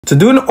To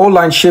do an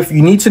O-line shift,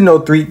 you need to know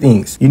 3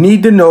 things. You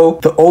need to know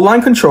the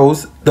O-line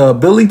controls, the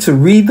ability to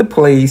read the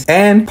plays,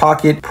 and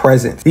pocket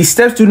presence. These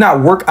steps do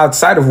not work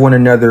outside of one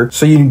another,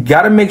 so you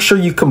gotta make sure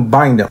you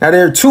combine them. Now,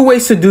 there are 2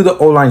 ways to do the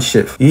O-line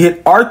shift. You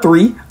hit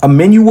R3, a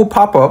menu will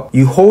pop up,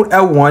 you hold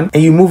L1,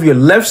 and you move your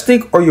left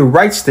stick or your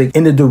right stick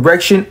in the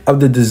direction of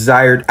the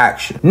desired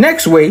action.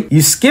 Next way,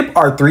 you skip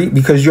R3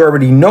 because you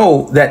already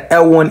know that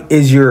L1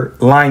 is your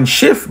line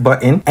shift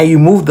button, and you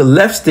move the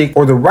left stick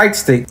or the right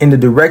stick in the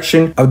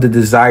direction of the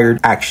desired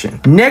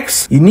action.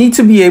 Next, you need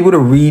to be able to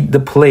read the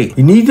play.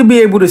 You need to be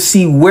able to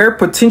see where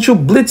potential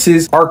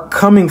blitzes are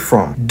coming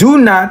from. Do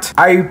not,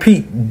 I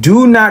repeat,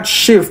 do not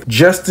shift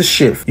just to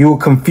shift. You will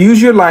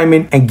confuse your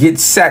lineman and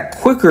get sacked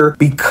quicker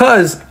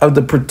because of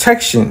the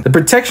protection. The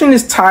protection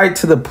is tied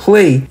to the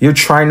play you're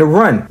trying to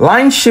run.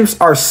 Line shifts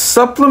are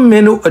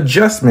supplemental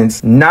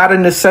adjustments, not a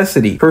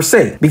necessity per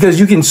se, because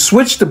you can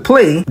switch the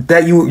play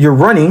that you're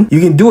running. You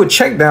can do a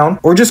check down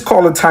or just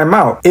call a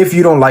timeout if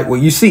you don't like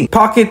what you see.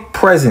 Pocket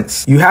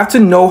presence. You have to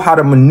know how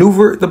to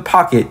maneuver the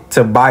pocket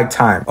to buy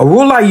time. A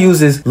rule I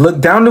use is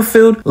look down the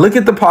field, look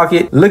at the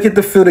pocket, look at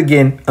the field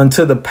again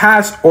until the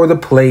pass or the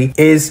play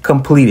is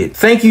completed.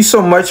 Thank you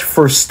so much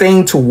for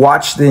staying to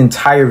watch the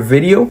entire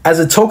video. As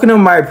a token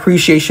of my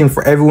appreciation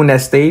for everyone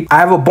that stayed, I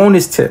have a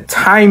bonus tip: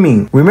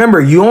 timing.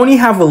 Remember, you only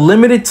have a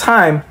limited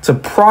time to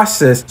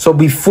process, so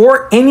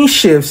before any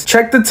shifts,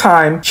 check the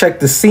time, check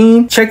the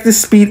scene, check the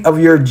speed of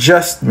your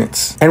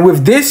adjustments. And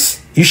with this,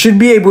 you should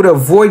be able to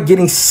avoid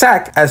getting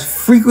sacked as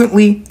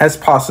frequently as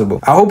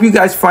possible. I hope you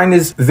guys find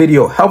this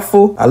video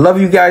helpful. I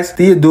love you guys.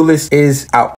 TheoU is out.